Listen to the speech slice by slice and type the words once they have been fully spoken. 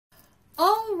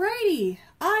Alrighty,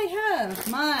 I have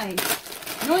my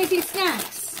noisy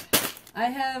snacks. I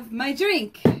have my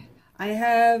drink. I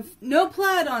have no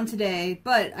plaid on today,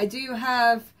 but I do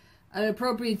have an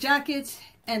appropriate jacket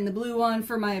and the blue one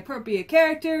for my appropriate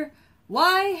character.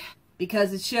 Why?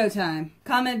 Because it's showtime.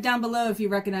 Comment down below if you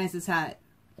recognize this hat.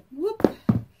 Whoop.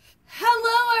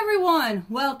 Hello everyone!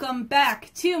 Welcome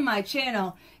back to my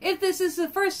channel. If this is the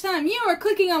first time you are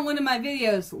clicking on one of my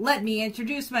videos, let me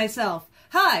introduce myself.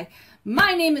 Hi,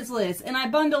 my name is Liz, and I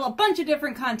bundle a bunch of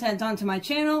different content onto my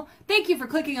channel. Thank you for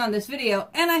clicking on this video,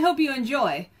 and I hope you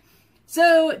enjoy.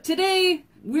 So, today,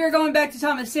 we are going back to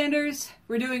Thomas Sanders.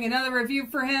 We're doing another review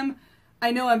for him.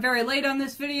 I know I'm very late on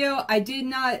this video. I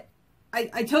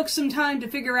took some time to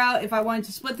figure out if I wanted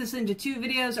to split this into two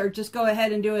videos or just go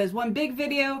ahead and do it as one big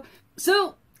video.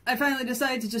 So, I finally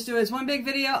decided to just do it as one big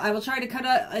video. I will try to cut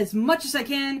out as much as I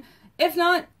can. If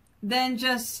not, then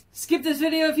just skip this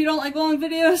video if you don't like long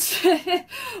videos.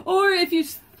 Or if you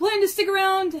plan to stick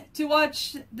around to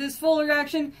watch this full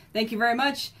reaction, thank you very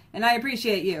much, and I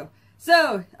appreciate you.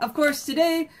 So, of course,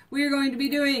 today we are going to be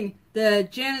doing the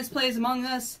Janice Plays Among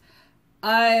Us.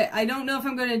 I don't know if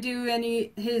I'm going to do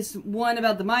his one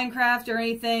about the Minecraft or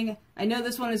anything. I know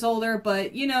this one is older,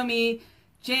 but you know me.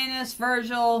 Janice,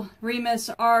 Virgil, Remus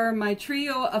are my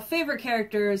trio of favorite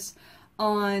characters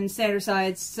on Standard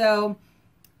Sides, so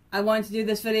I wanted to do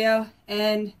this video,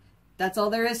 and that's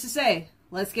all there is to say.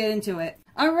 Let's get into it.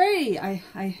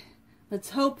 Alrighty,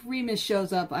 let's hope Remus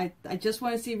shows up. I just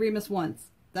want to see Remus once.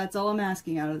 That's all I'm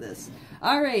asking out of this.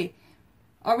 Alright,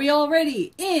 are we all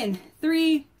ready? In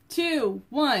 3, 2,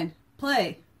 1,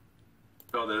 play.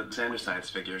 Oh, the Standard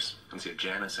Sides figures. Don't see a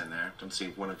Janice in there. Don't see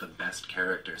one of the best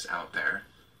characters out there.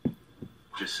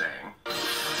 Just saying.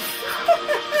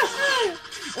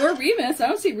 Or Remus. I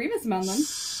don't see Remus among them.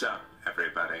 Sup,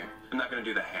 everybody. I'm not gonna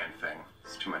do the hand thing.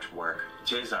 It's too much work.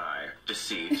 'Tis I,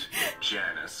 Deceit,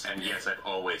 Janice, and yes, I've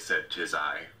always said 'tis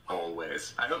I.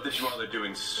 Always. I hope that you all are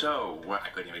doing so well. I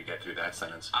couldn't even get through that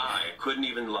sentence. I couldn't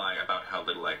even lie about how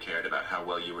little I cared about how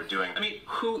well you were doing. I mean,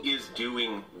 who is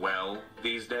doing well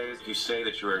these days? If you say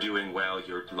that you are doing well,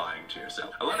 you're lying to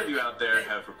yourself. A lot of you out there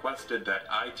have requested that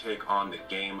I take on the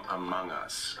game Among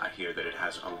Us. I hear that it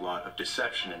has a lot of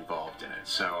deception involved in it,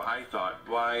 so I thought,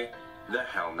 why the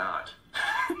hell not?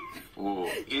 Ooh.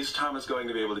 Is Thomas going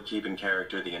to be able to keep in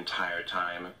character the entire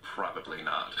time? Probably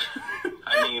not.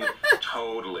 I mean,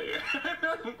 totally.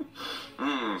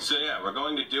 So yeah, we're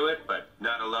going to do it, but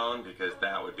not alone, because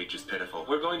that would be just pitiful.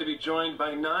 We're going to be joined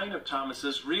by 9 of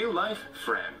Thomas's real-life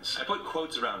friends. I put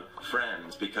quotes around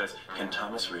friends because can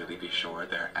Thomas really be sure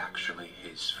they're actually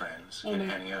his friends? Can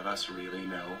any of us really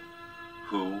know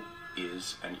who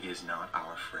is and is not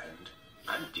our friend?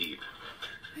 I'm deep.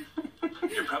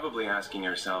 You're probably asking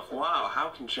yourself, wow, how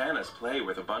can Janice play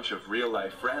with a bunch of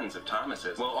real-life friends of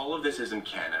Thomas's? Well, all of this isn't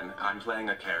canon. I'm playing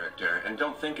a character, and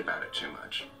don't think about it too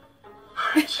much.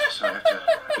 Alright, so I have to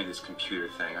do this computer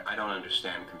thing. I don't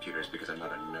understand computers because I'm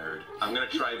not a nerd. I'm gonna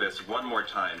try this one more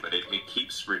time, but it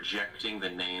keeps rejecting the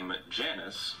name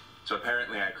Janice. So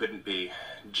apparently I couldn't be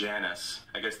Janice.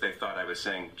 I guess they thought I was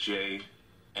saying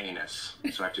J-anus.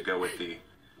 So I have to go with the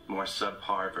more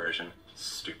subpar version.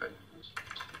 Stupid.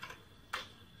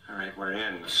 Alright, we're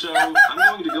in. So, I'm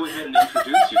going to go ahead and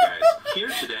introduce you guys. Here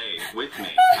today with me,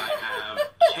 I have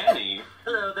Kenny.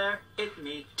 Hello there, it's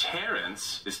me.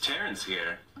 Terrence. Is Terrence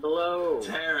here? Hello.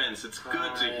 Terrence, it's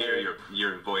good to hear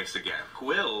your voice again.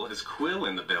 Quill. Is Quill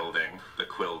in the building? The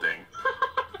quilding.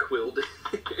 Quilled.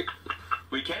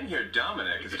 We can hear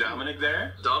Dominic. Is Dominic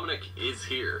there? Dominic is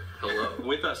here. Hello.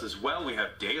 With us as well, we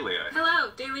have Dahlia.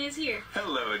 Hello, Dahlia's here.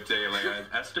 Hello, Dahlia.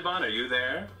 Esteban, are you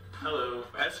there? Hello.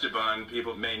 Esteban,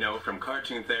 people may know from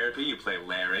Cartoon Therapy, you play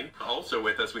Larry. Also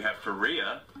with us we have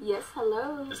Faria. Yes,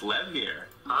 hello. Is Lev here?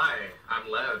 Hi, I'm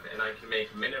Lev, and I can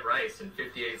make minute rice in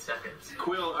 58 seconds.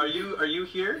 Quill, are you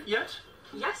here yet?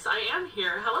 Yes, I am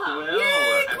here. Hello. Well,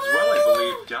 Yay, as well I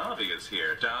believe Davi is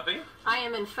here. Davi? I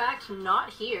am in fact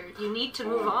not here. You need to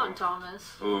move on,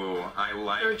 Thomas. Ooh, I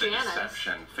like Or the Janice.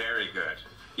 deception. Very good.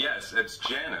 Yes, it's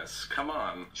Janice. Come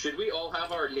on. Should we all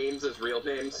have our names as real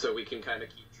names so we can kind of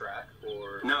keep track,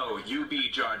 or...? No, you be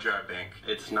Jar Jar Bink.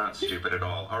 It's not stupid at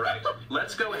all. All right,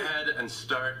 let's go ahead and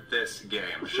start this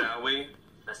game, shall we?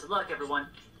 Best of luck, everyone.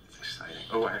 Exciting.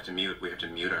 Oh, we have to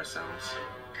mute ourselves.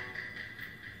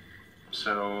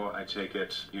 So, I take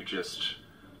it you just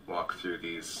walk through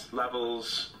these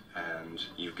levels, and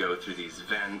you go through these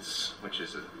vents, which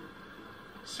is a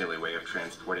silly way of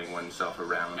transporting oneself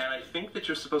around. And I think that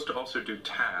you're supposed to also do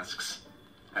tasks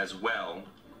as well,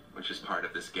 which is part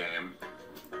of this game.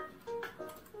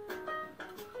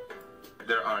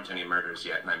 There aren't any murders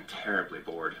yet, and I'm terribly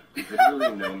bored.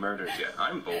 Literally no murders yet.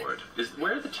 I'm bored.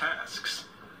 Where are the tasks?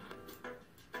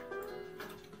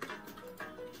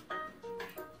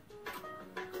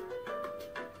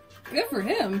 Good for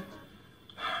him.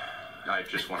 I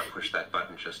just want to push that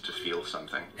button just to feel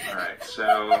something. Alright,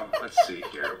 so let's see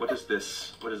here. What does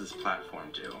this platform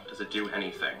do? Does it do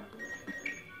anything?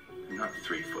 I'm not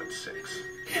 3'6".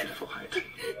 Beautiful height.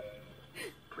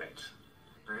 Great.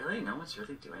 Really? No one's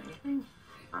really doing anything?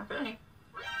 Okay.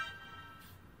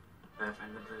 Gotta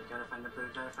find the blue, gotta find the blue,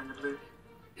 gotta find the blue.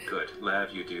 Good.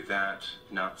 Lev, you do that.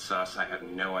 Not sus. I have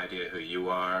no idea who you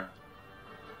are.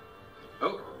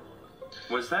 Oh!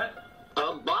 Was that?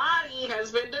 A body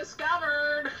has been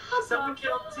discovered! Someone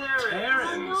killed Terrence.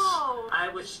 Terrence! No. I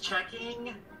was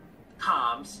checking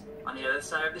comms on the other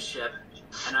side of the ship,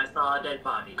 and I saw a dead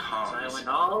body. Comms. So I went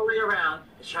all the way around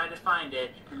to try to find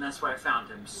it, and that's where I found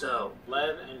him. So,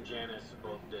 Lev and Janice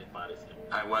both did body scan.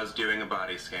 I was doing a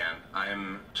body scan. I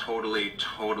am totally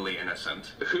innocent.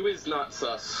 Who is not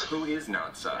sus? Who is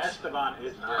not sus? Esteban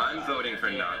is not. I'm voting for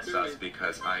not sus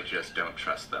because I just don't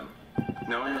trust them.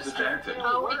 No one was ejected.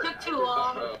 Oh, we took too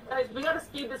long. Guys, we gotta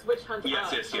speed this witch hunt Yes,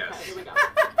 up. yes, yes. Okay, here we go.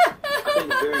 I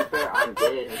think it's very fair. I'm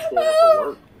dead and still have to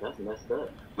work. That's messed up.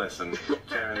 Listen,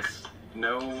 Terrence,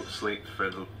 no sleep for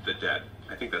the dead.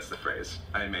 I think that's the phrase.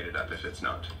 I made it up if it's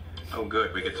not. Oh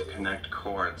good, we get to connect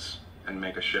cords and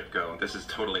make a ship go. This is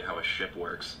totally how a ship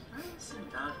works. I listened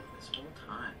down this whole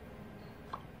time.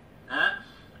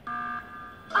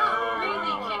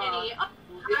 Really, Kennedy?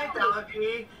 Hi,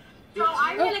 Doggy. So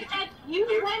I'm gonna catch you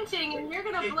venting and you're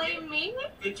gonna blame me?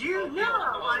 Did you No.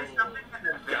 find something in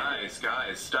the van?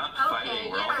 Guys, stop Okay,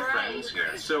 fighting. We're yeah, all right. friends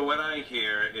here. So what I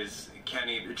hear is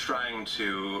Kenny trying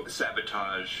to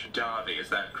sabotage Davi. Is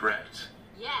that correct?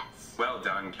 Yes. Well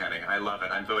done, Kenny. I love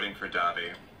it. I'm voting for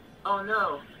Davi. Oh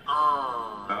no.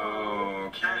 Oh. Oh,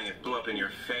 Kenny, it blew up in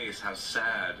your face. How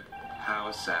sad.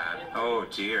 How sad. Oh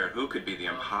dear, who could be the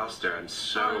imposter? I'm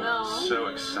so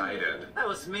excited. That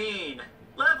was mean.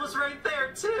 Lev was right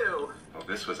there too. Oh,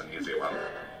 this was an easy one.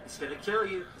 It's gonna kill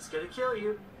you. It's gonna kill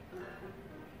you.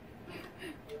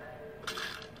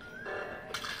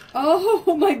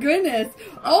 Oh my goodness.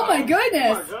 Oh my Oh my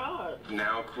goodness. god!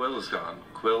 Now Quill's gone.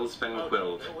 Quill's been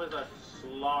quilled. It was a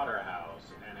slaughterhouse,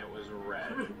 and it was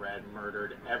Red. Red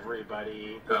murdered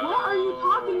everybody. What are you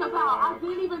talking about? I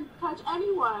didn't even touch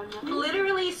anyone.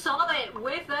 Literally saw it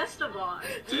with Esteban.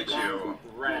 Did you?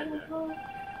 Red.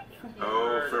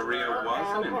 Oh, Faria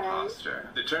was an imposter.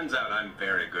 It turns out I'm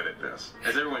very good at this.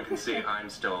 As everyone can see, I'm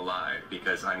still alive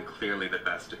because I'm clearly the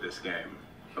best at this game.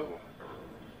 Oh.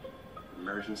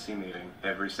 Emergency meeting.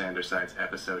 Every Sandersides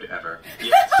episode ever.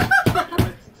 Yes!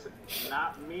 It's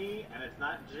not me, and it's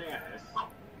not Janice.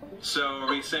 So are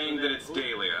we saying that it's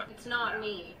Dahlia? It's not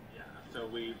me. Yeah, so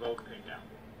we vote pink out.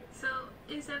 So,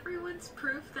 is everyone's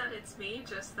proof that it's me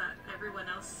just that everyone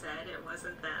else said it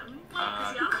wasn't them?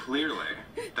 'Cause y'all- Clearly.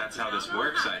 That's how this y'all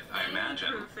works, don't I have any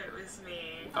imagine. proof it was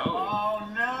me. Oh.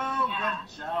 no. Yeah.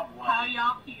 Good job, How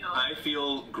y'all feel? I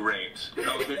feel great.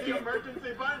 Oh, hit The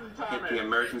emergency button, Thomas! Hit the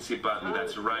emergency button.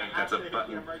 That's right. That's a Hit the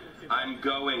button. emergency button. I'm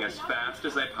going as fast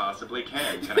as I possibly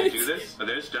can. Can I do this? Oh,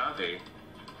 there's Davi.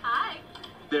 Hi.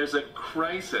 There's a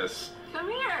crisis. Come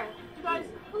here. You guys,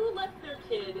 who left their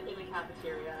kid in the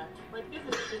cafeteria? Like, this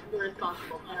is just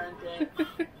irresponsible parenting.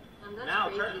 That's Now,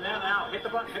 crazy. turn now, hit the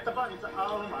button, hit the button.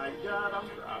 Oh my god, I'm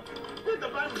dropping. Hit the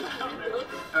button, Thomas.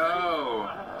 Oh.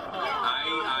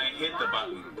 I hit the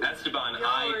button. Esteban,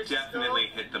 I definitely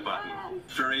hit the button.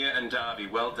 Faria and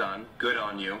Davi, well done. Good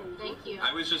on you. Thank you.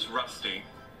 I was just rusty,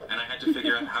 and I had to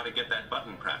figure out how to get that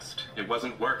button pressed. It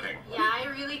wasn't working. Yeah, I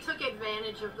really took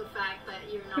advantage of the fact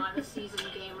that you're not a seasoned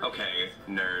gamer. Okay,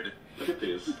 nerd. Look at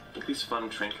these. Look at these fun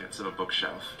trinkets of a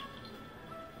bookshelf.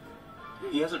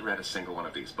 He hasn't read a single one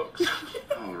of these books.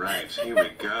 All right, here we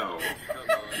go. Come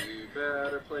on, you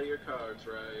better play your cards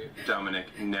right. Dominic,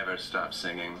 never stop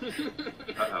singing.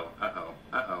 Uh-oh, uh-oh,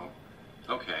 uh-oh.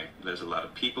 Okay, there's a lot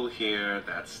of people here.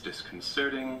 That's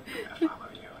disconcerting. I'm gonna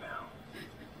follow you now.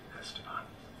 Esteban.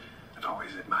 I've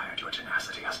always admired your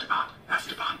tenacity, Esteban.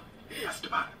 Esteban.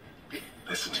 Esteban.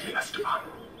 Listen to me, Esteban.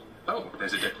 Oh,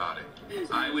 there's a dead body.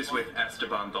 I was with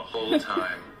Esteban the whole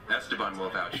time. Esteban will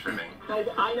vouch for me. Guys,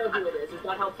 I know who it is. Is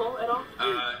that helpful at all?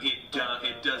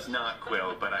 It does not,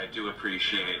 Quill, but I do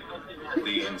appreciate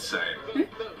the insight.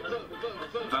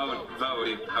 Vote.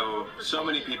 Oh, so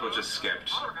many people just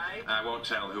skipped. I won't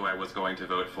tell who I was going to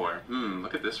vote for.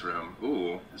 Look at this room.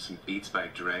 Ooh, there's some Beats by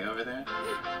Dre over there.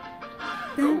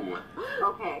 Ooh,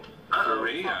 Okay.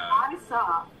 Faria.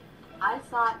 I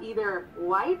saw either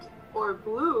white or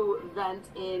blue vent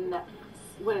in,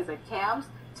 what is it, Cam's?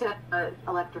 to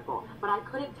electrical, but I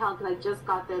couldn't tell because I just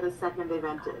got there the second they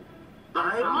vented.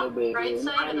 I'm on the right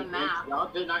side of the map. Y'all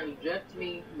did not eject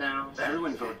me now.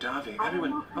 Everyone vote Davi.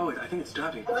 Everyone. Oh, I think it's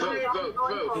Davi. Vote, vote,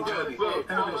 vote, Davi. vote,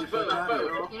 Everybody should vote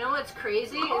Davi. You know what's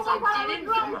crazy is I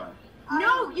didn't Come vote. on.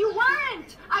 No, you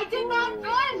weren't. I did not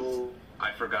vent.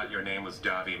 I forgot your name was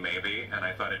Davi Maybe, and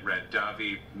I thought it read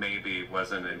Davi Maybe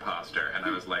was an imposter, and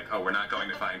I was like, oh, we're not going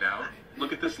to find out?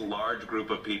 Look at this large group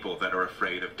of people that are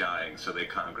afraid of dying, so they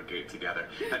congregate together.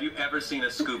 Have you ever seen a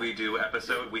Scooby-Doo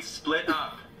episode? We split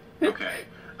up. Okay,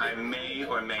 I may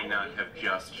or may not have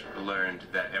just learned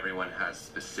that everyone has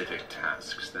specific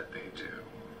tasks that they do.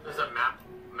 There's a map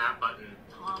button.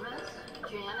 Thomas,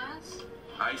 Janice.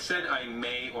 I said I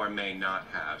may or may not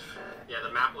have. Yeah,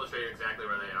 the map will show you exactly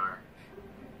where they are.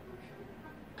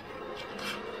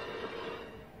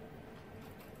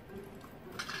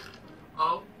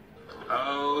 Oh.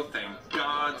 Oh, thank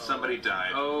God somebody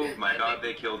died. Oh my God,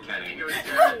 they killed I think Kenny. it was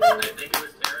Terrence. I think it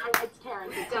was Terrence. It's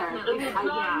Terrence. It's Terrence. Definitely. Yeah.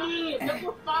 Not me! There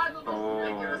were 5 of us.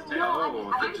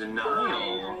 Oh, the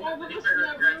denial. All of us in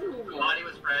that room. The body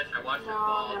was fresh. I watched it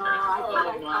fall. No, Terrence I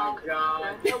was Oh my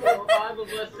God. There were 5 of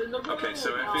us in the room. Okay, so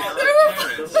if There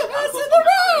it's were Terrence, 5 of us in the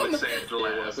I room! would say it's the It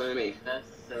lab. wasn't me. That's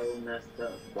so messed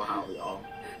up. Wow, y'all.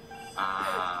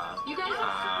 You guys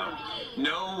are so mean.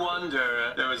 No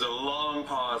wonder there was a long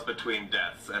pause between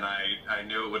deaths, and I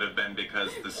knew it would have been because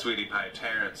the Sweetie Pie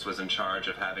Terrence was in charge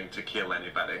of having to kill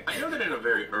anybody. I know that in a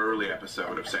very early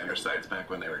episode of Sanders Sides, back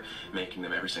when they were making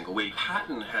them every single week,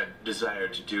 Patton had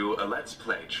desired to do a Let's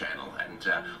Play channel, and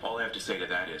all I have to say to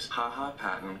that is, haha,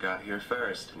 Patton got here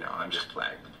first. No, I'm just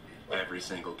playing. Every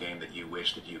single game that you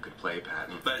wish that you could play,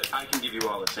 Patton. But I can give you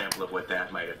all a sample of what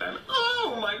that might have been.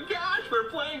 Oh my gosh, we're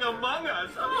playing Among Us!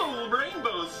 Oh,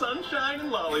 rainbows, sunshine, and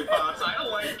lollipops. I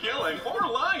don't like killing or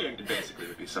lying. It basically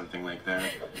would be something like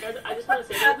that. Guys, I just want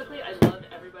to say really quickly, I loved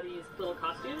everybody's little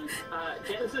costumes.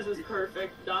 Janice's is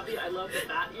perfect. Davi, I love the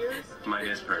bat ears. Mine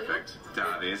is perfect.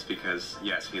 Davi's, because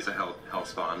yes, he's a hell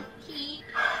spawn.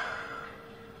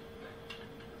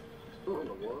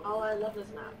 Oh, I love this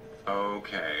map.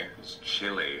 Okay, it's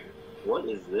chilly. What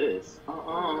is this?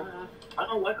 I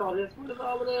don't like all this. What is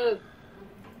all of this?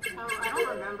 Oh, I don't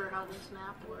remember how this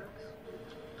map works.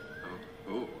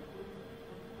 Oh, ooh.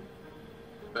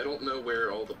 I don't know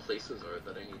where all the places are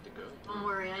that I need to go. Don't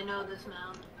worry, I know this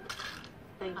map.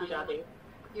 Thank you, Davi.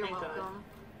 You're Thank God. welcome.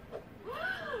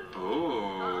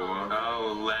 Ooh.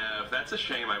 Oh, Lev, that's a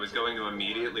shame. I was going to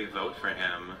immediately vote for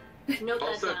him. Note that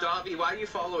Also, down. Davi, why are you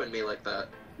following me like that?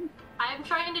 I'm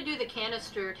trying to do the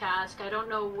canister task. I don't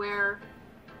know where.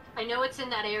 I know it's in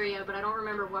that area, but I don't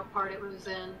remember what part it was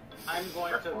in. I'm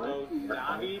going to vote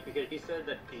Davi because he said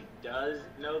that he does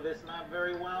know this map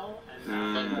very well,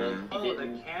 and oh,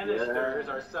 the canisters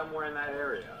are somewhere in that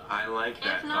area. I like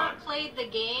that I've not thought. played the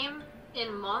game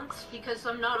in months because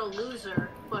I'm not a loser,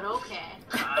 but okay.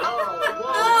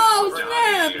 Oh,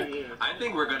 snap! I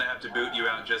think we're gonna have to boot you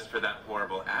out just for that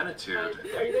horrible attitude.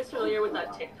 Are you guys familiar with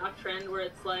that TikTok trend where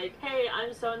it's like, hey,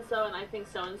 I'm so-and-so and I think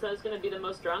so-and-so is going to be the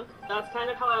most drunk? That's kind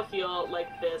of how I feel like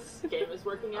this game is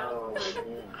working out. Like,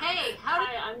 Hey, how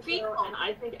hi, did I'm you feel? so, and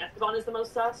I think Esteban is the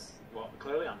most sus. Well,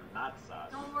 clearly I'm not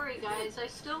sus. Don't worry, guys. I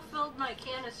still filled my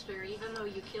canister even though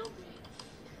you killed me.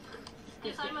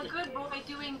 Because I'm a good boy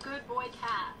doing good boy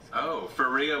tasks. Oh,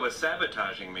 Faria was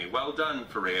sabotaging me. Well done,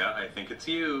 Faria. I think it's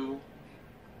you.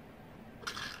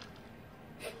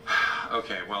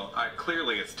 Okay, well,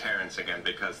 clearly it's Terrence again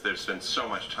because there's been so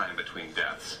much time between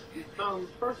deaths.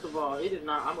 First of all, it is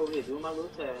not. I'm over here doing my little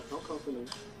task. Don't come for me.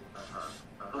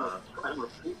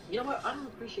 You know what? I don't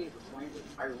appreciate the language.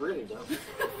 I really don't.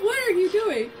 What are you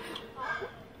doing?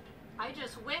 I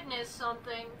just witnessed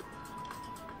something.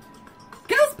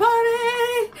 Ghost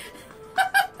party!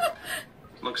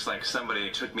 Looks like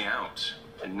somebody took me out,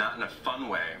 and not in a fun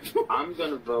way. I'm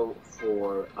gonna vote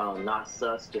for not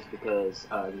sus just because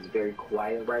he's very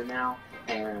quiet right now,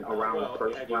 and around Well, the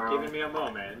first had you round. given me a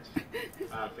moment.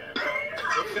 Okay.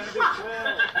 It's gonna be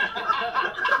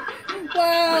cool.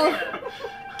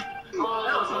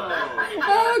 Wow.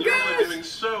 Oh, You're gosh. doing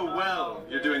so well.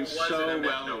 You're doing so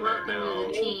well right Welcome to now.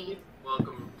 the team.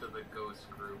 Welcome to the ghost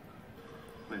group.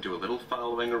 I'm gonna do a little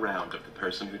following around of the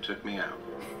person who took me out.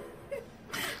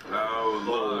 Oh,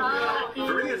 look.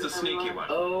 Faria's a sneaky one.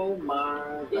 Oh my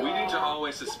god. We need to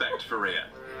always suspect Faria.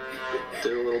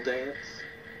 Do a little dance.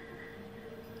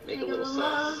 Make a little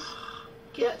sus.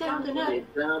 Get down tonight.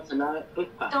 Get down tonight.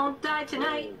 Quick pop. Don't die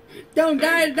tonight. Don't die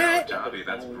There you go, tonight. Dobby,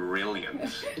 that's brilliant.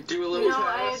 Do a little No,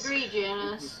 I task. agree,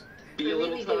 Janice. Be a I little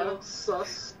really do. task.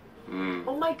 Sus. Mm.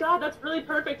 Oh my god, that's really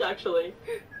perfect, actually.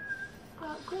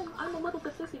 Grim, I'm a little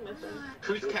bit sissy, my friend.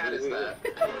 Whose cat is that?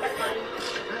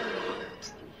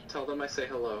 Tell them I say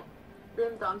hello.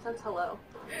 Grim, Dom says hello.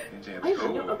 Okay.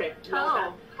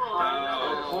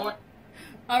 Oh.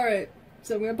 Alright,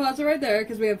 so I'm going to pause it right there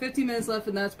because we have 15 minutes left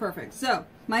and that's perfect. So,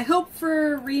 my hope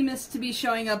for Remus to be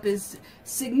showing up is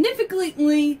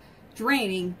significantly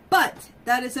draining, but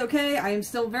that is okay. I am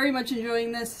still very much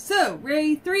enjoying this. So,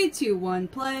 Ray, 3, 2, 1,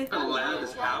 play. The lab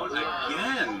is out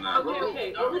again.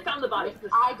 Okay. Who found the body?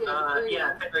 I did.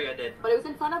 Yeah, February did. But it was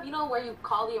in front of, you know, where you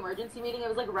call the emergency meeting? It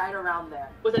was like right around there.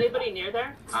 Was anybody near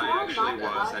there? I actually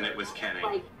was, and it was Kenny.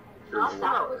 Like, not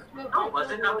that was No, it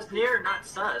wasn't. I was near, not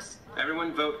sus.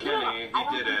 Everyone vote Kenny.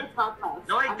 He did it.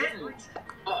 No, I didn't.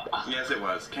 Yes, it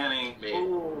was. Kenny.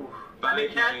 Ooh. I Bye, mean,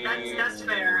 Kenny. that's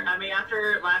fair. I mean,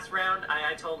 after last round,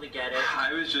 I totally get it.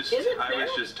 I was just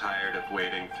tired of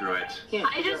waiting through it.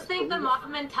 I just think the mob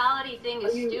mentality thing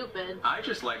is stupid. I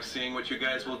just like seeing what you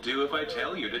guys will do if I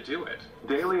tell you to do it.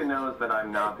 Dahlia knows that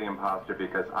I'm not the imposter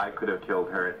because I could have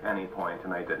killed her at any point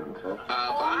and I didn't. Like,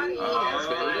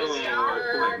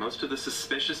 most of the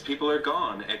suspicious people are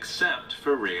gone except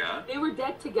for Rhea. They were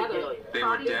dead together. They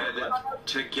were dead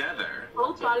together.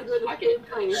 Both bodies were in the same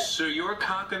place. So your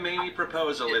cockamamie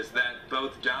proposal is that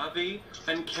both Davi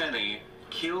and Kenny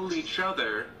killed each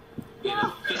other in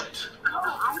a fit.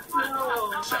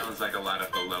 Sounds like a lot of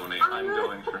baloney. I'm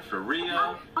going for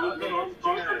Rhea. Okay, it's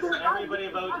Janice. Everybody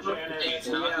vote Janice. It's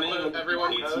not me.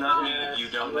 It's not me. You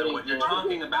don't know what you're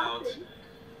talking about.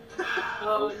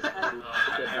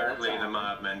 Apparently the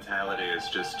mob mentality is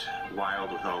just wild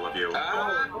with all of you.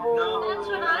 That's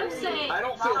what I'm saying. I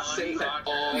don't feel safe at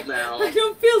all now. I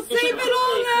don't feel safe at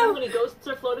all How now! many ghosts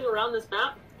are floating around this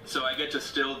map? So I get to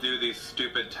still do these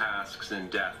stupid tasks in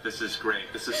death. This is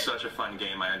great. This is such a fun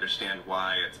game. I understand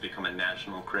why it's become a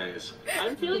national craze.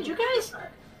 I'm feeling Did you guys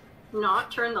not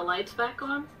turn the lights back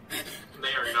on?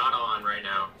 They are not on right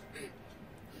now.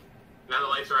 Now the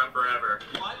lights are up forever.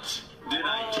 What did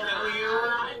I tell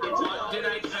you? What did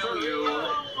I tell you?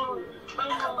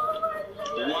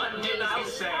 What did I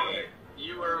say?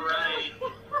 You were right.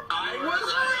 I was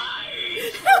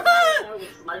right!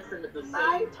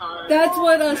 That's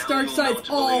what us Now dark you'll know sides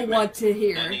to all believe me. want to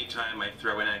hear. Anytime I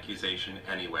throw an accusation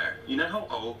anywhere. You know how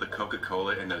old the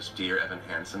Coca-Cola in those Dear Evan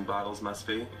Hansen bottles must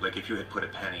be? Like if you had put a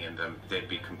penny in them, they'd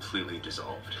be completely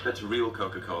dissolved. That's real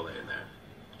Coca-Cola in there.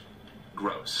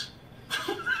 Gross.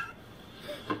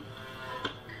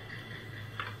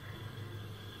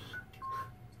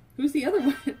 Who's the other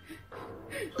one?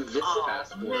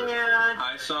 Man.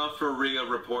 I saw Faria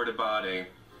report a body.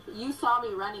 You saw me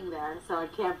running there, so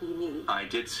it can't be me. I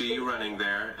did see you running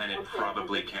there, and it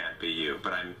probably can't be you,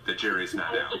 but the jury's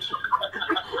not out.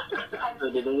 So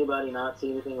did anybody not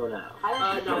see anything or no?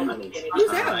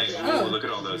 Who's that? Oh, look at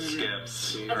all those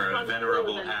skips. Or a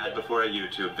venerable ad before a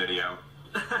YouTube video.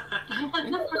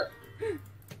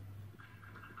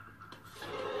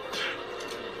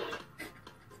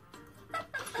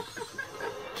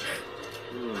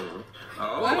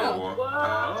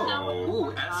 Oh,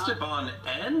 ooh, Esteban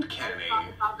and Kenny.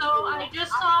 So I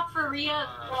just saw Faria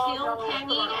kill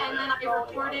Kenny, and then I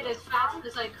reported as fast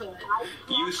as I could.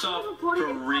 You saw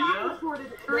Faria?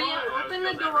 Faria opened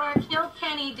the door, killed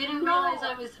Kenny, didn't realize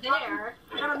I was there.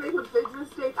 I'm gonna make a big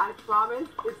mistake, I promise.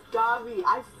 It's Davi.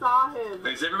 I saw him.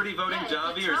 Is everybody voting Yeah,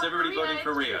 Davi it's or is not everybody voting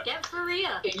Faria? Get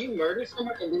Faria. Can you murder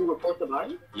someone and then report the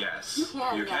body? Yes, You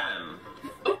can, you yeah. can.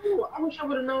 Oh, I wish I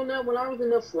would have known that when I was in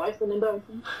there slicing and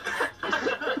dicing.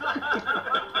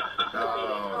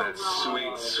 Oh, that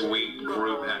sweet, sweet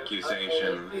group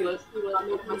accusation. Let's see what I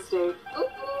made a mistake.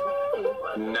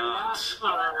 Not.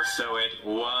 So it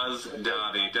was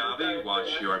Davi. Davi,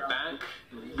 watch your back.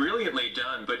 Brilliantly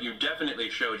done, but you definitely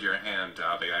showed your hand,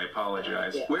 Davi. I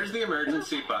apologize. Where's the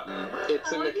emergency button?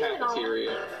 It's in the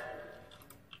cafeteria.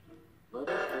 What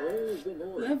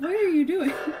are you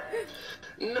doing?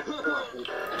 No.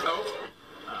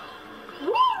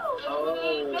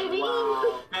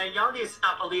 Oh. Man, y'all need to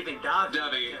stop believing Davi.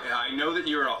 Davi, I know that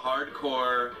you're a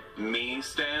hardcore me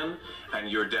stan, and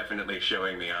you're definitely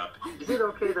showing me up. Is it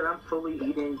okay that I'm fully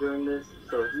eating during this?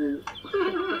 So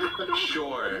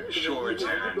Sure,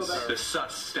 Terrence. The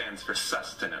sus stands for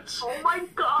sustenance. Oh my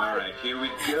god! Alright, here we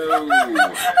go.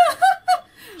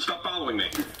 Stop following me.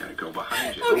 Gotta go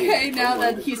behind you. Okay, now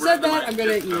that he said that, I'm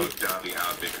gonna just eat. vote Davi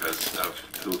out because of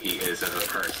who he is as a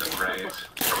person, right?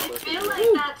 I feel like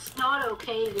that's not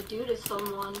okay to do to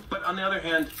someone. But on the other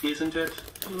hand, isn't it?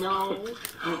 No.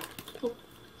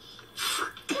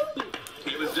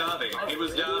 It was Davi. It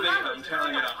was Davi. I'm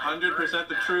telling it 100%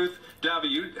 the truth.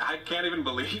 Davi, I can't even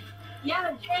believe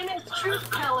Yeah, Janice, truth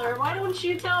teller. Why don't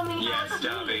you tell me? Yes,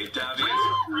 Davi.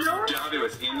 Davi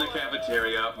was in the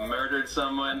cafeteria, murdered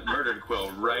someone, murdered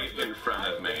Quill right in front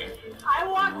of me. I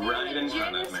walked Right in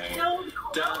front Janice of me. killed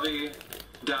Quill.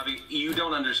 Davi, you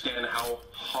don't understand how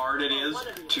hard it is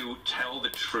to tell the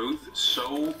truth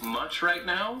so much right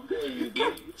now.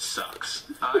 It sucks.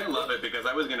 I love it because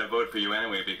I was going to vote for you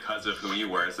anyway because of who you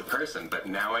were as a person, but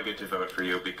now I get to vote for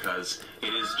you because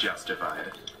it is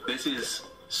justified. This is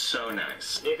so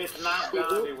nice. If it's not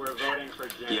Davi, we're voting for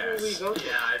Janice.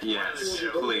 Yes. Yes,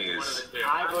 please.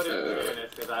 I voted for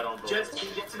Janice because I don't vote. Just to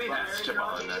be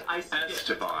Esteban.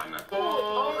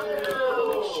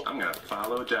 I'm going to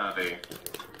follow Davi.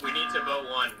 We need to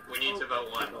vote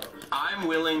one. I'm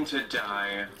willing to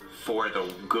die for the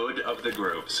good of the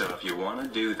group, so if you want to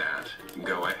do that,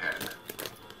 go ahead.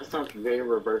 That sounds very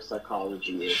reverse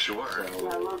psychology. Sure. Is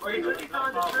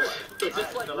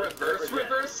this like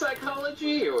reverse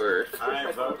psychology, or?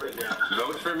 Alright, vote for Janice.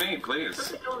 Vote for me,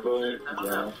 please.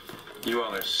 Yeah. You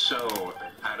all are so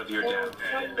out of your depth.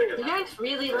 You guys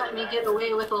really let me get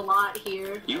away with a lot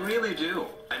here. You really do.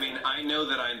 I mean, I know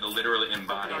that I'm the literal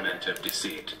embodiment of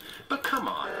deceit, but come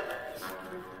on.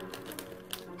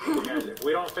 If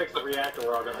we don't fix the reactor,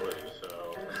 we're all gonna lose,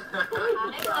 so...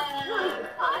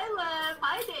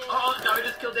 I did. Oh, no, I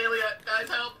just killed Dahlia. Guys,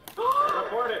 help.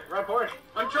 Report it.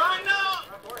 I'm trying now.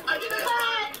 I did it.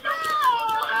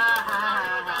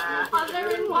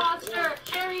 Other imposter,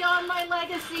 carry on my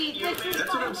legacy. This is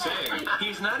That's what I'm saying.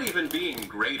 He's not even being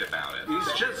great about it.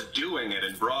 He's just doing it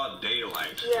in broad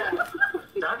daylight. Yeah.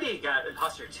 Davi got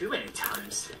imposter too many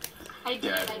times. I did.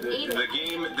 Yeah, I made it.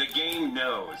 the game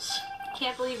knows.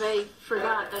 Can't believe I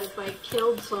forgot that if I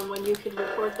killed someone, you could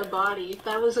report the body.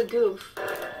 That was a goof.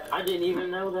 I didn't even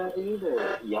know that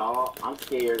either. Y'all, I'm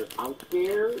scared.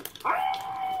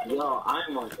 Y'all,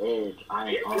 I'm on edge.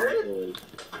 I'm on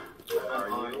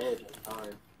edge.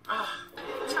 Sorry.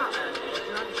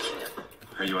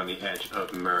 Are you on the edge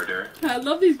of murder? I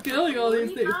love these killing all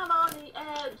these things. I'm on the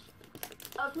edge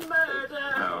of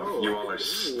murder. Oh, you all are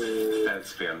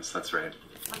thespians. That's right.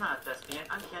 I'm not a thespian.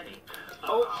 I'm Kenny.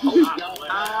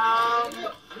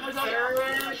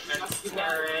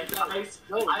 Terrence. Listen.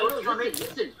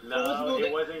 No,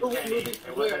 it wasn't Kenny.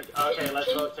 It wasn't... Okay,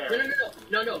 let's vote Terrence.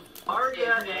 No.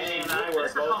 Aria Kenny and I were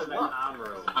both in the comm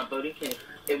room. I'm voting Kenny.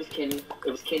 It was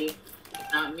Kenny.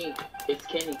 Not me. It's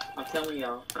Kenny. I'm telling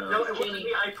y'all. No, it wasn't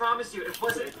me. I promise you, it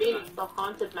wasn't me. The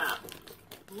haunted map.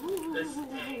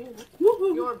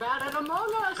 You're bad at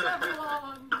Among Us,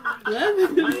 everyone.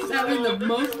 Levin's having the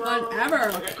most fun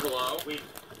ever. Okay, hello?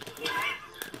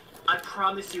 I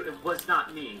promise you, it was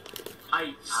not me.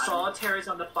 I saw Terry's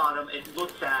on the bottom. It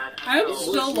looked bad. I'm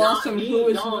still lost on who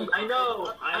is who. I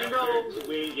know.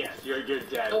 Yes, you're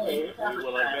dead. We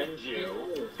will avenge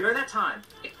you. During that time,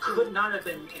 it could not have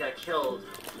been me that killed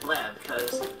Lev,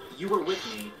 because you were with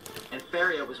me, and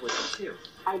Faria was with me too.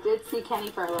 I did see Kenny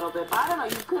for a little bit, but I don't know,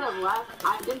 you could have left.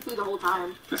 I didn't see the whole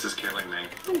time. This is killing me.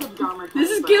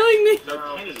 This is killing me.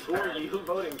 So, Kenny, who are you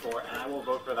voting for? And I will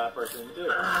vote for that person too.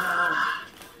 I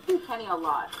see Kenny a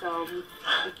lot, so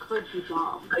it could be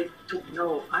Dom. I don't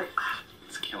know.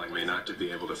 It's killing me not to be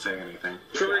able to say anything.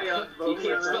 Faria. You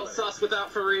can't spell sus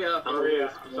without Faria.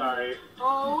 Faria, I'm sorry.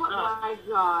 Oh my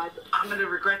god. I'm gonna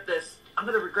regret this.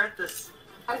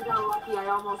 I got lucky, I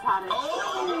almost had it.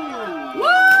 Oh! Woo!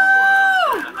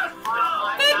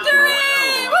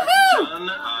 Victory! Woohoo! Son,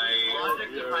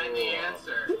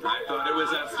 I thought it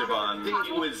was Esteban.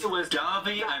 It was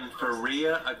Davi and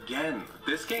Faria again.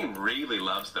 This game really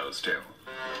loves those two.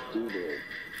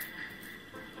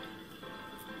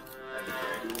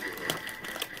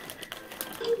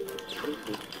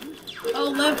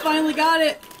 Oh, Lev finally got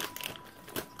it.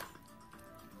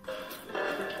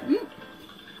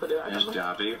 There's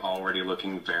Davi already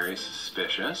looking very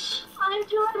suspicious. I'm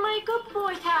doing my good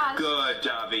boy task. Good,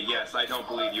 Davi. Yes, I don't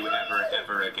believe you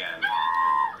ever again.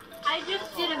 I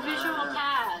just did a visual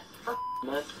task.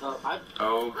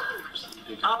 Oh,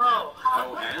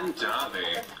 and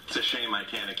Davi. It's a shame I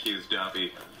can't accuse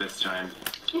Davi this time.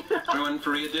 When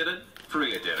Faria did it?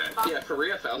 Faria did it. Yeah,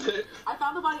 Faria found it. I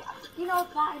found the body. You know,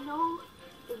 that I know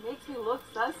it makes me look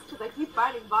sus because I keep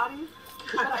finding bodies.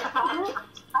 But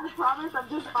I promise I'm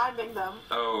just finding them.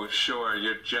 Oh, sure,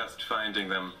 you're just finding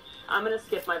them. I'm gonna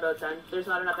skip my vote then. There's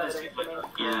not enough evidence for me.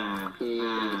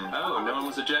 Oh, no one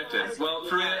was ejected. Well,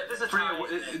 Faria,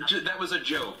 that was a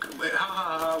joke. Ha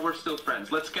ha ha, we're still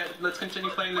friends. Let's continue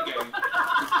playing the game.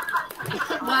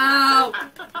 Wow.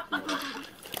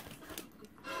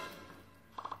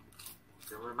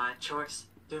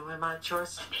 Doing my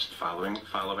chores. Just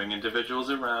following individuals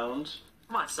around.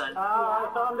 Come on, son.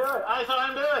 I saw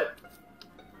him do it.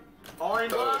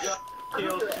 Orange just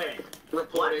killed Pink.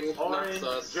 Reporting, not Orange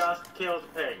sus. just killed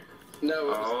Pink.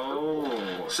 No.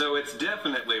 Oh, so it's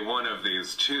definitely one of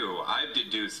these two. I've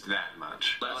deduced that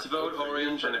much. Let's vote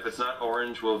orange, and if it's not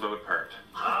orange, we'll vote purp.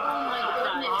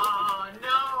 Oh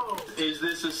no! Is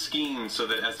this a scheme so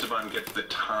that Esteban gets the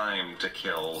time to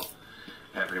kill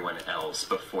everyone else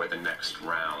before the next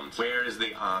round? Where is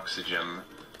the oxygen?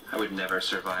 I would never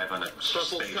survive on a Purple's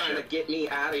trying to spaceship. get me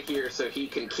out of here so he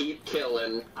can keep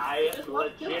killing. I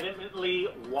legitimately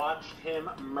watched him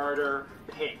murder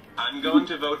Pink. I'm going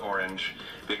to vote orange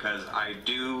because I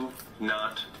do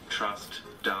not trust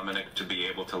Dominic to be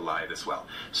able to lie this well.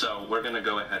 So we're going to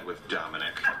go ahead with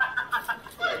Dominic.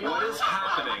 What is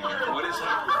happening? What is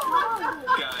happening?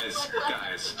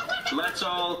 Guys, let's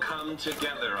all come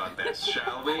together on this,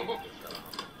 shall we?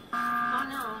 Oh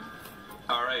no.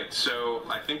 All right, so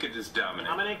I think it is Dominic.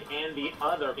 Dominic and the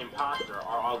other imposter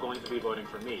are all going to be voting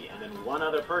for me, and then one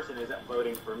other person is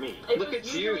voting for me. Look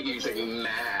at you using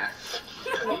math.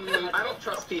 I don't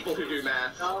trust people who do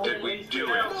math. Did we do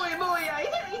it? Boy, I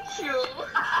hate you.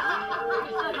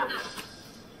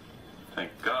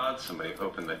 Thank God somebody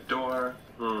opened the door.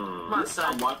 Come on,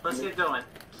 son. Let's get going.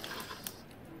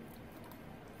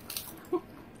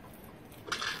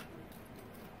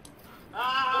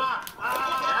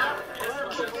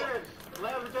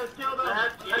 Lev just killed him.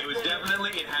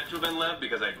 It had to have been Lev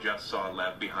because I just saw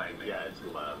Lev behind me. Yeah, it's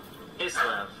Lev. It's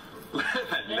Lev. Lev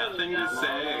had nothing to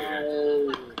say.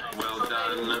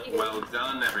 Well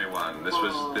done, everyone.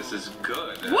 This is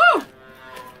good. Woo!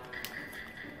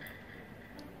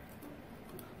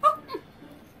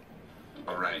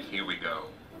 All right, here we go.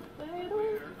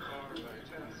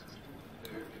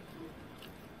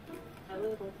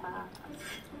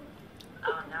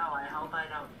 Oh no, I hope I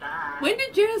don't die. When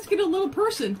did Janice get a little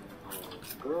person?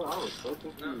 Girl, I was so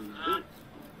confused.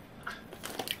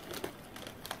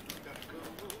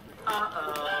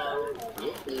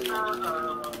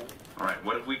 All right,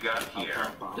 what have we got here?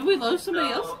 Did we lose somebody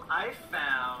else? So I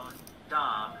found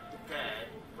Dom dead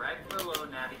right below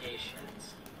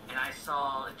navigations, and I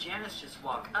saw Janice just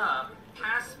walk up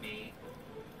past me,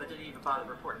 but didn't even bother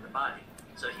reporting the body.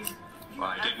 So he's. Well,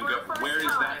 I didn't for the go. first Where is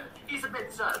that? time, He's a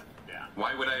bit sus. Yeah.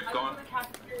 Why would I have I gone? was in the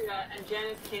cafeteria, and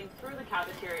Janice came through the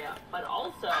cafeteria. But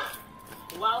also,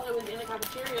 while I was in the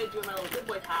cafeteria doing my little good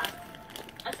boy task,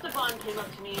 Esteban came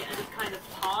up to me and just kind of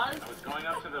paused. I was going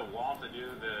up to the wall to do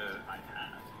my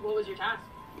task. What was your task?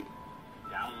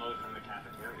 Download from the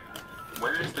cafeteria.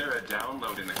 Where is there a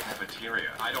download in the cafeteria?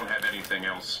 I don't have anything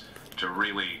else to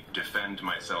really defend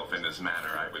myself in this matter.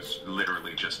 I was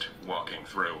literally just walking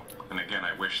through. And again,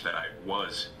 I wish that I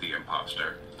was the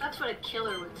imposter. That's what a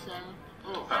killer would say.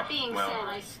 Oh, That being well. said,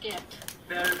 I skipped.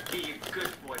 Better be a good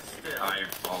boy still. I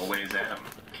always am.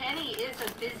 Penny is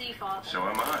a busy father. So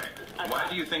am I. Why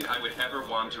do you think I would ever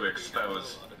want to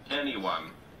expose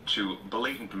anyone to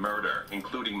blatant murder,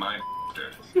 including my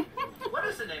bastard? What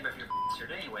is the name of your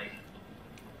bastard anyway?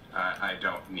 I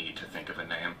don't need to think of a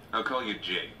name. I'll call you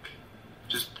Jake.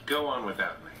 Just go on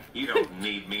without me. You don't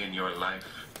need me in your life.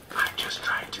 I'm just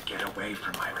trying to get away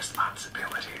from my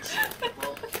responsibilities.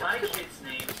 Well, my kids'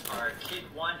 names are Kid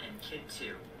 1 and Kid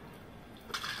 2.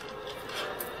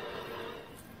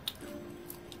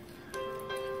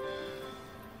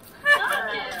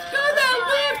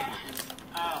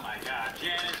 Oh my god,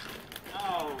 Janice.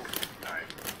 Oh. Alright.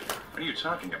 What are you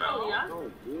talking about? Oh, yeah?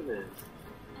 Don't do this.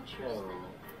 Interesting.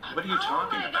 What are you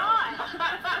talking Oh my about?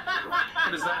 god!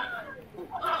 What is that?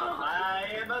 I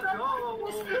am a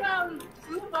ghost. We found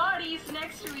two bodies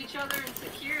next to each other in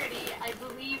security. I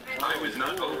believe it I was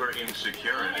not over in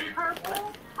security. in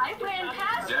purple. I ran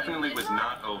past you, Definitely was didn't I?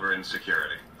 not over in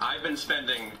security. I've been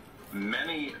spending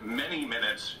many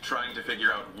minutes trying to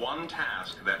figure out one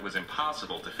task that was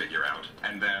impossible to figure out.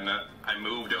 And then I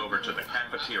moved over to the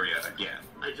cafeteria again.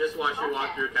 I just watched you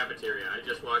walk through a cafeteria. I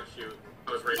just watched you.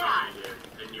 I was right behind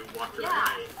you, and you walked to the Yeah,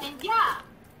 right. and yeah.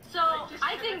 So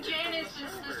I think Janice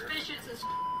is suspicious as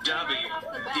Dobby, right off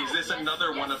the bat. is this Yes, another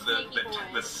yes, one of the sneaky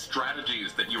boy.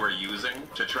 strategies that you are using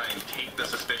to try and take the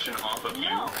suspicion off of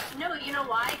No, you know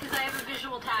why? Because I have a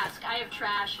visual task. I have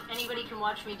trash. Anybody can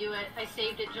watch me do it. I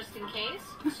saved it just in case.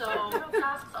 So,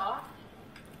 Tasks off.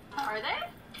 are they?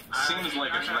 Seems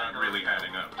like it's not really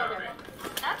adding up, Dobby. Okay.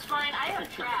 That's fine. I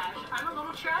have trash. I'm a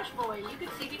little trash boy. You can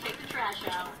see me take the trash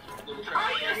out.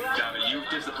 Dobby, you've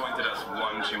disappointed us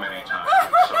one too many times.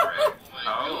 Sorry.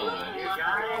 Oh.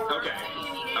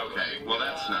 Okay. Well,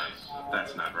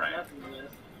 that's not right.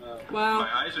 Wow. My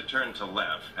eyes are turned to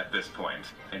Lev at this point,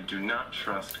 and do not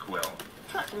trust Quill.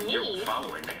 Trust You're me.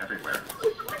 following me everywhere.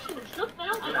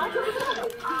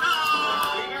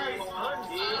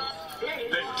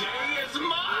 The day is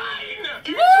mine!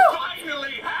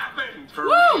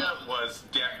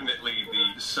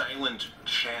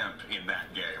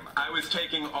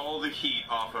 taking all the heat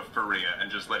off of Faria and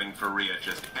just letting Faria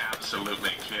just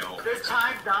absolutely kill. This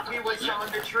time, Dobby was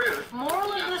telling the truth.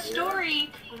 Moral of the story,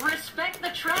 respect the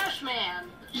trash man.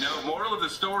 No, moral of the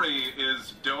story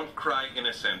is don't cry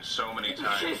innocent so many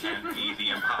times and be the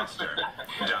imposter,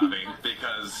 Dobby,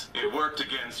 because it worked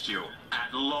against you.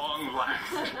 At long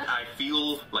last, I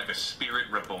feel like a spirit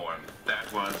reborn.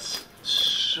 That was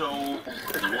so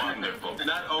wonderful.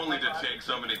 Not only to take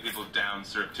so many people down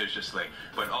surreptitiously,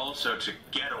 but also to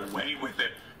get away with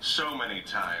it so many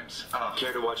times.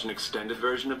 Care to watch an extended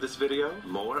version of this video?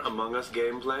 More Among Us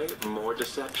gameplay, more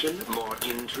deception, more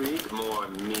intrigue, more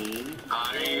me.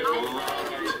 I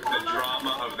loved the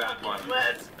drama of that one.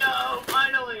 Let's go,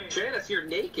 finally! Janice, you're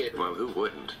naked. Well, who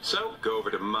wouldn't? So, go over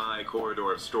to my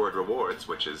corridor of stored rewards,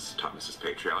 which is Thomas's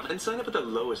Patreon, and sign up at the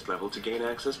lowest level to gain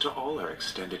access to all our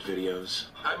extended videos.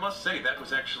 I must say, that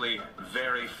was actually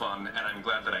very fun, and I'm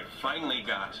glad that I finally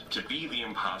got to be the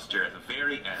imposter at the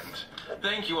very end.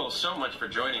 Thank you all so much for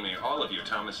joining me, all of you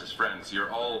Thomas's friends.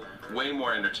 You're all way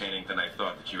more entertaining than I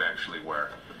thought that you actually were.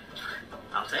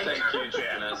 I'll take it. Thank you,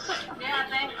 Janice. Yeah,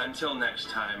 thank Until next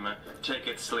time, take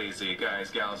it sleazy, guys,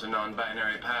 gals, and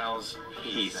non-binary pals.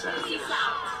 Peace out.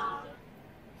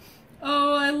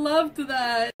 Oh, I loved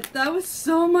that. That was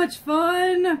so much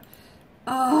fun.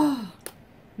 Oh,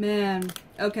 man.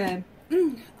 Okay.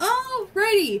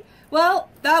 Alrighty. Well,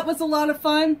 that was a lot of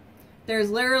fun.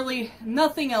 There's literally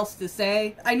nothing else to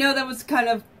say. I know that was kind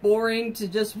of boring to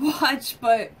just watch,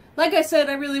 but like I said,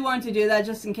 I really wanted to do that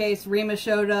just in case Rima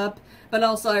showed up. But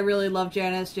also, I really love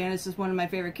Janice. Janice is one of my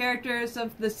favorite characters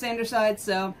of the Sander side.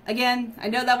 So, again, I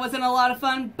know that wasn't a lot of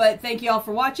fun, but thank you all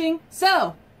for watching.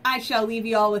 So, I shall leave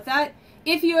you all with that.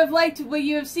 If you have liked what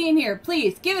you have seen here,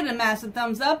 please give it a massive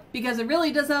thumbs up, because it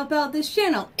really does help out this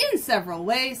channel in several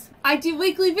ways. I do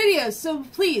weekly videos, so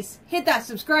please hit that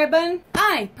subscribe button.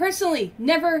 I personally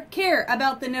never care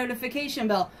about the notification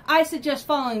bell. I suggest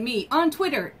following me on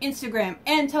Twitter, Instagram,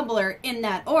 and Tumblr in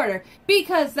that order,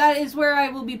 because that is where I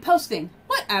will be posting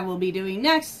what I will be doing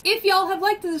next. If y'all have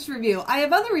liked this review, I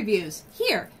have other reviews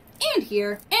here,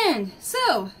 and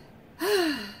so...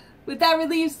 with that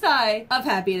relieved sigh of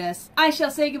happiness, I shall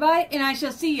say goodbye, and I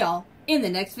shall see y'all in the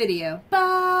next video.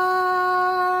 Bye!